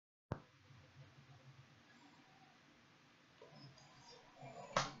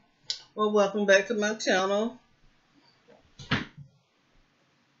Well, welcome back to my channel.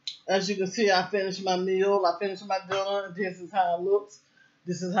 As you can see, I finished my meal. I finished my dinner. And this is how it looks.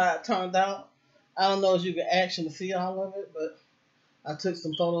 This is how it turned out. I don't know if you can actually see all of it, but I took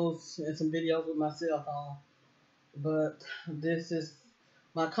some photos and some videos with my cell phone. But this is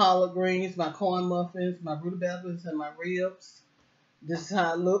my collard greens, my corn muffins, my rutabagas, and my ribs. This is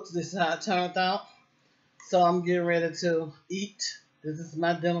how it looks. This is how it turned out. So I'm getting ready to eat. This is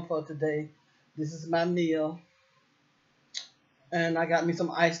my dinner for today. This is my meal. And I got me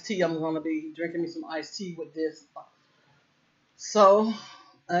some iced tea. I'm going to be drinking me some iced tea with this. So,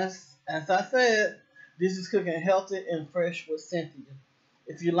 as I said, this is cooking healthy and fresh with Cynthia.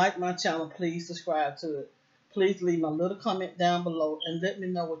 If you like my channel, please subscribe to it. Please leave a little comment down below and let me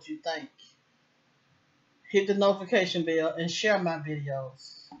know what you think. Hit the notification bell and share my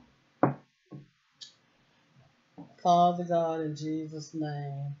videos. Father God, in Jesus'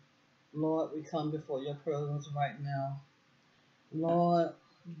 name, Lord, we come before your presence right now. Lord,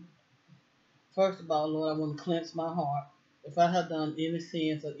 first of all, Lord, I want to cleanse my heart. If I have done any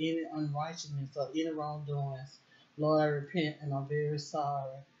sins or any unrighteousness or any wrongdoings, Lord, I repent and I'm very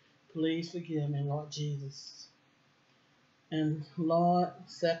sorry. Please forgive me, Lord Jesus. And Lord,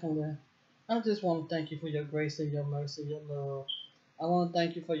 secondly, I just want to thank you for your grace and your mercy, your love. I want to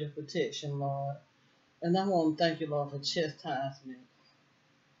thank you for your protection, Lord. And I want to thank you, Lord, for chastisement.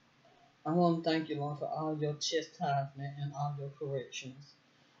 I want to thank you, Lord, for all your chastisement and all your corrections.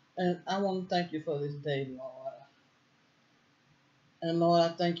 And I want to thank you for this day, Lord. And Lord, I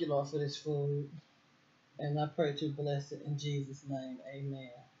thank you, Lord, for this food. And I pray to bless it in Jesus' name.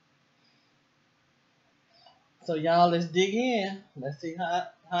 Amen. So y'all, let's dig in. Let's see how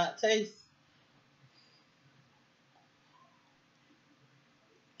it tastes.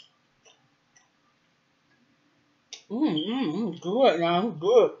 Good, y'all.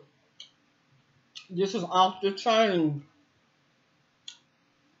 Good. This is off the chain.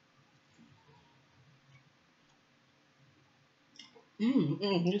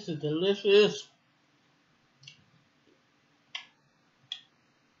 This is delicious.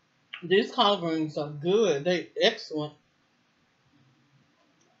 These collard greens are good. They excellent.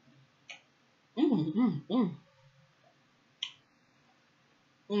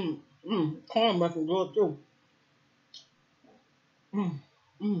 Corn muffin good too. Mm,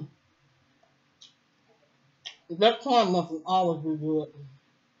 mm. That corn muffin always be good.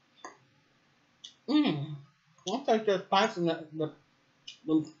 I take that spicy,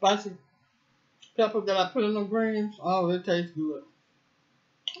 the spicy pepper that I put in the greens. Oh, it tastes good.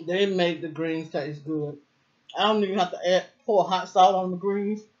 They make the greens taste good. I don't even have to pour hot salt on the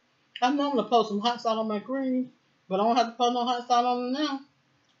greens. I normally pour some hot salt on my greens, but I don't have to pour no hot salt on them now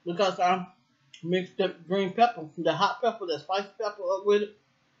because I mixed the green pepper, the hot pepper, the spicy pepper up with it.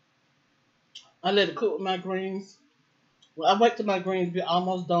 I let it cook with my greens. Well, I wait till my greens be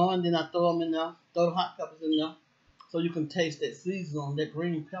almost done, then I throw them in there, throw the hot peppers in there, so you can taste that season on that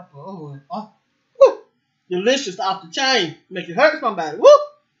green pepper. Oh, woo, delicious off the chain. Make it hurt somebody.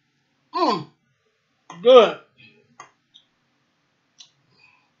 Woo, good.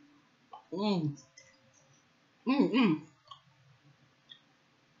 Mm, mm, mm,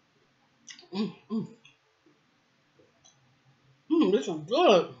 mm, mm, this is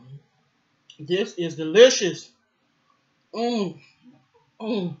good. This is delicious. Mm,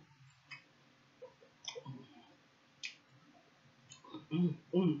 mm,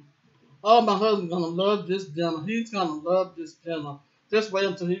 mm. Oh, my husband's gonna love this dinner. He's gonna love this dinner. Just wait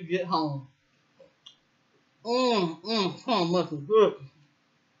until he get home. Corn muffin good.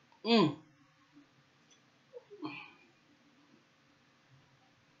 Mm,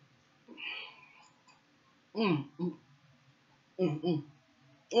 mm, mm, mm.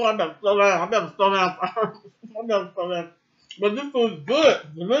 Oh, I better slow down. I better slow down. I better slow down. But this food is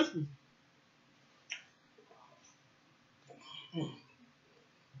good. Delicious.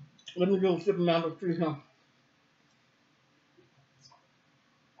 Let me go sip out of the tree here.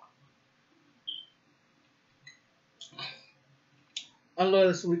 I love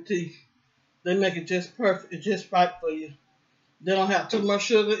the sweet tea. They make it just perfect. It's just right for you. They don't have too much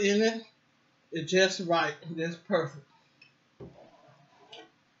sugar in it. It's just right. It's perfect.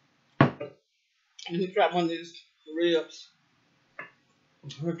 Let me try one of these ribs.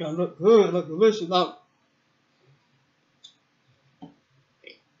 They're gonna look good. Look delicious. Look.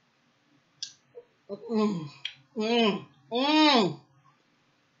 Mmm. Mmm. Mmm.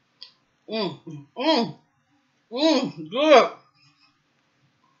 Mmm. Mmm. Good.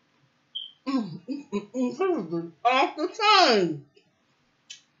 This is off the chain.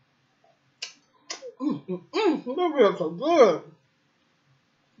 The ribs are good.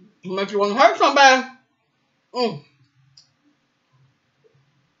 Make you want to hurt somebody.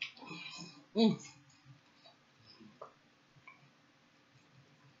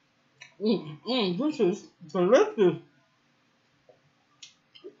 Mm, mm, this is delicious.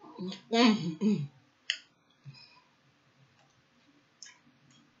 Mm,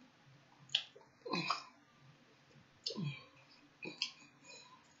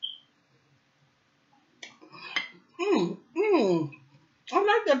 mm, mm. I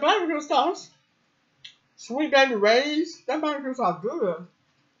like that barbecue sauce. Sweet baby rays. That barbecue sauce good.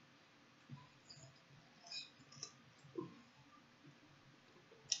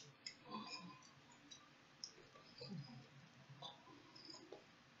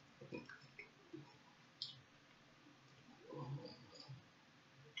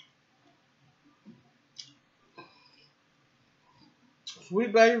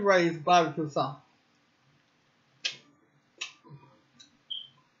 Sweet baby rays barbecue sauce.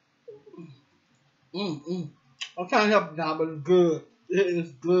 Mm. I can't help it now, but it's good. It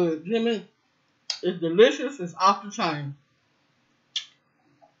is good. You hear me? It's delicious. It's off the chain.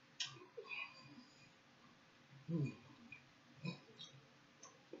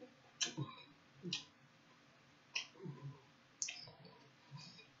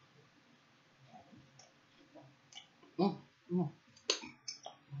 Mm,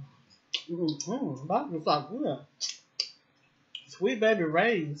 mm, mm, barbecue sauce good. Sweet baby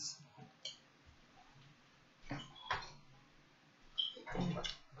rays.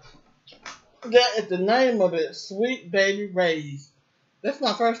 That is the name of it. Sweet baby rays. That's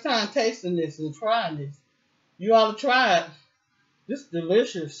my first time tasting this and trying this. You ought to try it. This is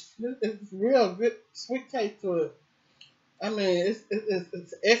delicious. It's real good, sweet taste to it. I mean,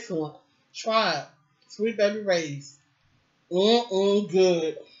 it's excellent. Try it. Sweet baby rays.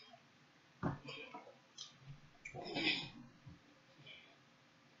 Good.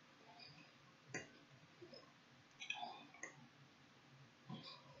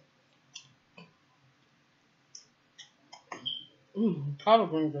 Collard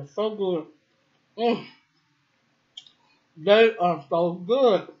greens are so good. Mm, they are so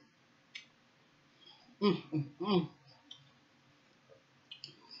good. Mm, mm, mm,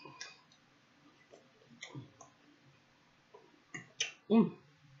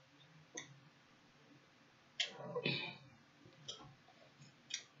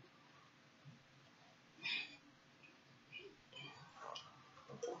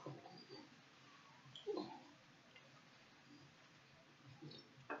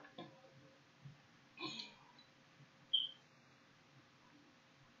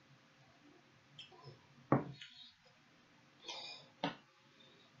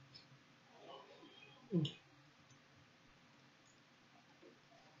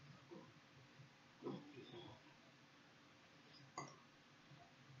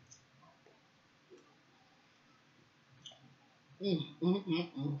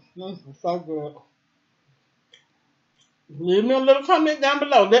 mm, This is so good. Leave me a little comment down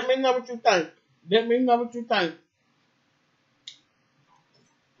below. Let me know what you think. Let me know what you think.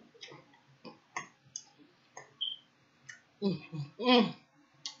 Mm, mm,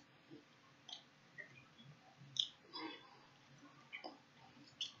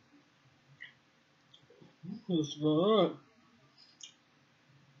 it's good.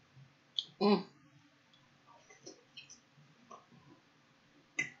 Mm,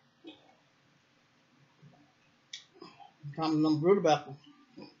 I'm them rutabagas.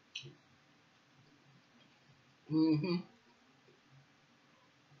 Mm-hmm.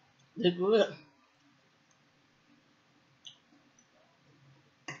 It's good.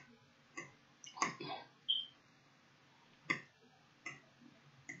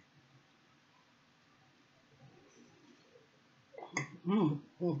 Mm.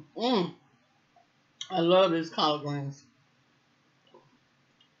 I love these collard greens.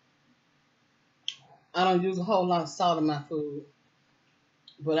 I don't use a whole lot of salt in my food,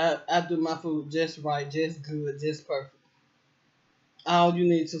 but I do my food just right, just good, just perfect. All you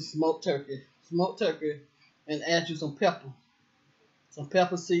need is smoked turkey, and add you some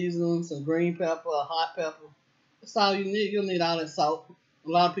pepper seasoning, some green pepper, a hot pepper. That's all you need. You'll need all that salt. A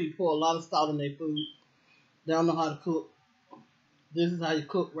lot of people pour a lot of salt in their food. They don't know how to cook. This is how you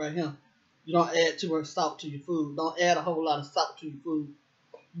cook right here. You don't add too much salt to your food. Don't add a whole lot of salt to your food.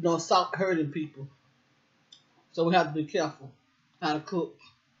 You know, salt hurting people. So we have to be careful how to cook.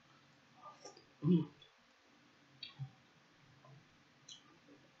 Mm.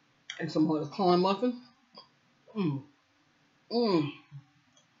 And some more corn muffin. Mm. Mm.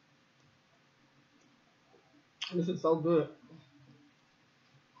 This is so good.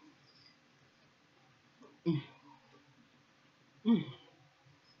 Mm. Mm.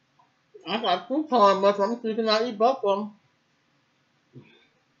 I got 2 pound muffins. I'm thinking I eat both of them.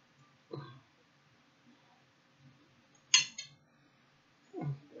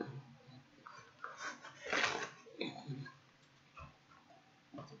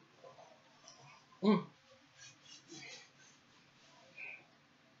 Mm.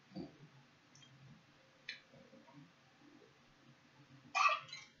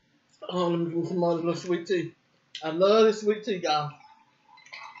 Oh, let me do some more of this little sweet tea. I love this sweet tea, y'all.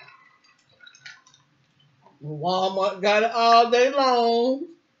 Walmart got it all day long.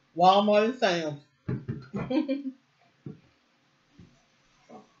 Walmart and Sam's.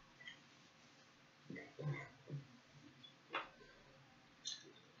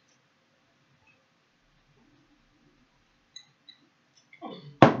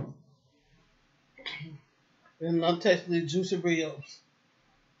 And I'm tasting these juicy Rios.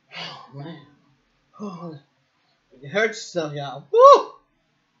 Oh, man. Oh, it hurts yourself, y'all. Woo!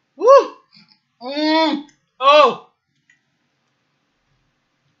 Woo! Oh!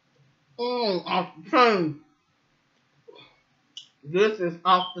 Off the chain. This is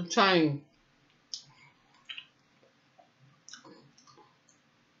off the chain.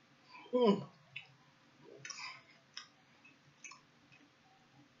 Mm.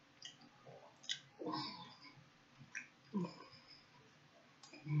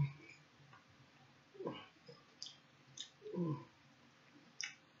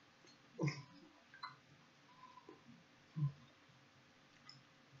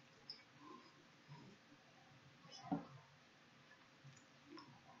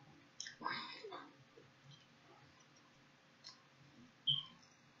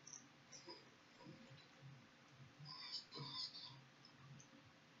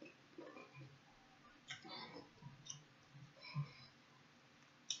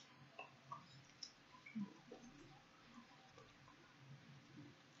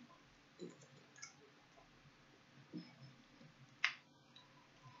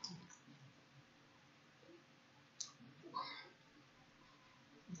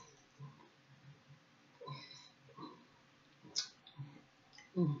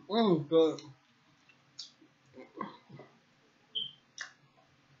 Good.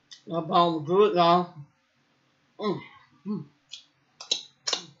 My bone good, y'all. Mm. Mm.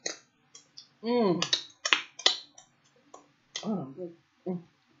 Mm. Mm.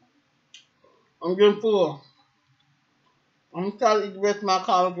 I'm getting full. I'm gonna try to eat the rest of my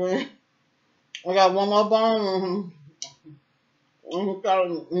collard green. I got one more bone. I'm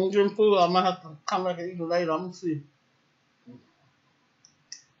getting full. I might have to come back and eat it later. I'm gonna see.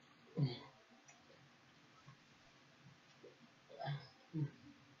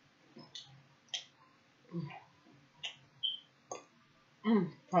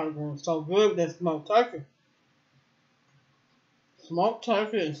 Collard green is so good. That smoked turkey. Smoked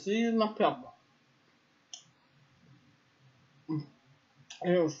turkey and seasoned pepper. Mm.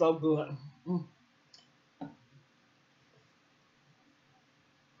 It was so good. Mm.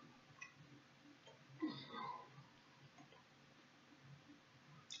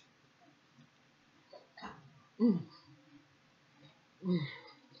 Mm. Mm.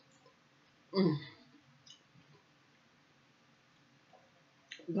 Mm.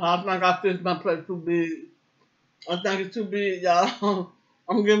 I think I fixed my plate too big. I think it's too big, y'all.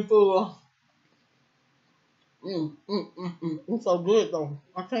 I'm getting full. It's so good though.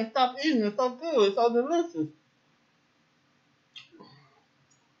 I can't stop eating. It's so good. It's so delicious.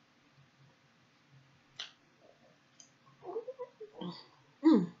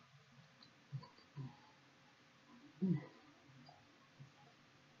 Mm.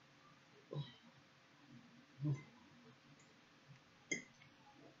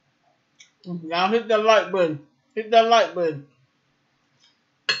 Y'all hit that like button. Hit that like button.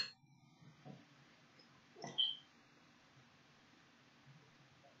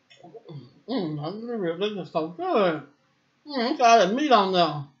 This is so good. It's all that meat on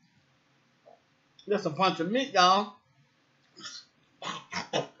there. That's a bunch of meat, y'all.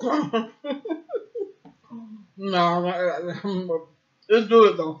 No, it's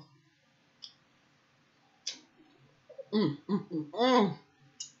good though. Mm, mm, mm, mm.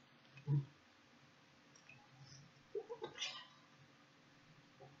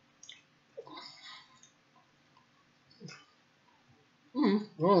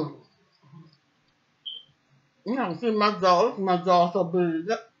 Mm. You can see my jaw. My jaw so big.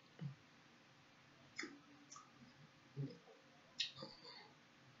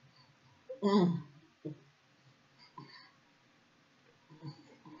 Mm.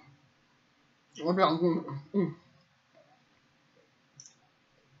 Mm.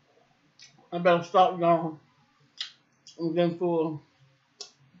 I better stop, y'all. I'm getting full.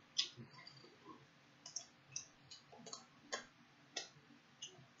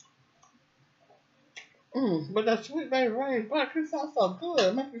 But that sweet baby rain, boy, it sounds so good.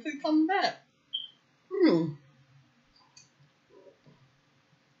 It makes me feel coming back.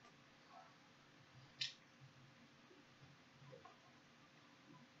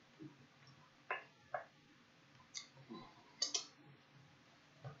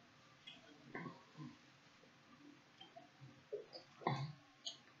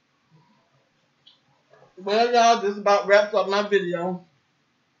 Well, y'all, this about wraps up my video.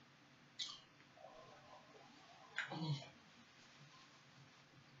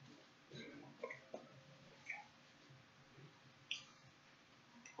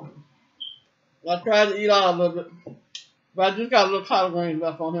 I tried to eat all of it. But I just got a little collard greens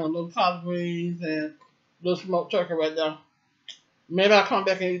left on here. A little collard greens and a little smoked turkey right there. Maybe I'll come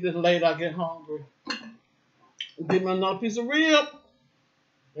back and eat this later. I get hungry. Get me another piece of rib.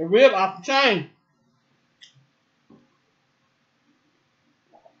 The rib off the chain.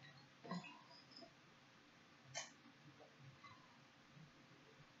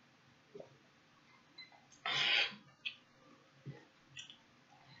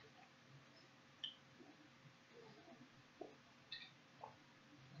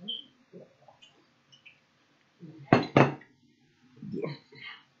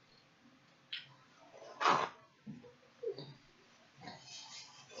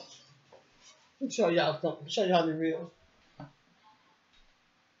 Let me show y'all something. Show y'all the ribs.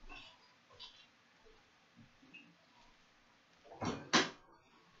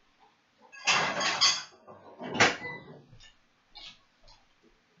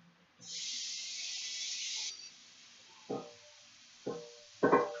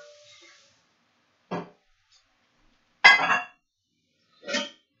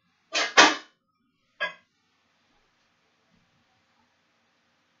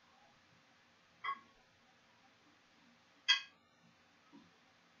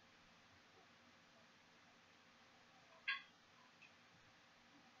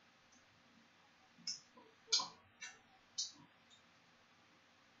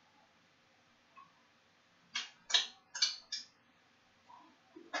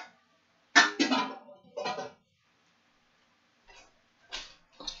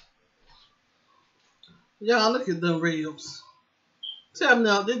 Y'all, look at them ribs. Tell me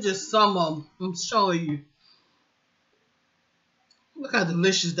now, they're just some of them. I'm showing you. Look how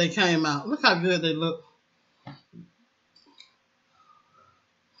delicious they came out. Look how good they look.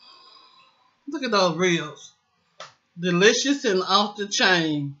 Look at those ribs. Delicious and off the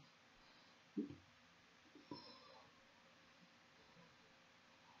chain.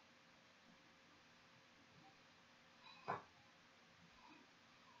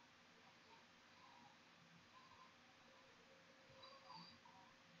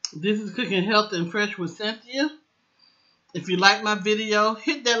 This is Cooking Healthy and Fresh with Cynthia. If you like my video,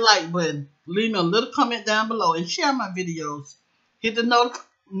 hit that like button. Leave me a little comment down below and share my videos. Hit the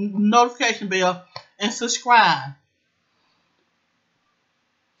notification bell and subscribe.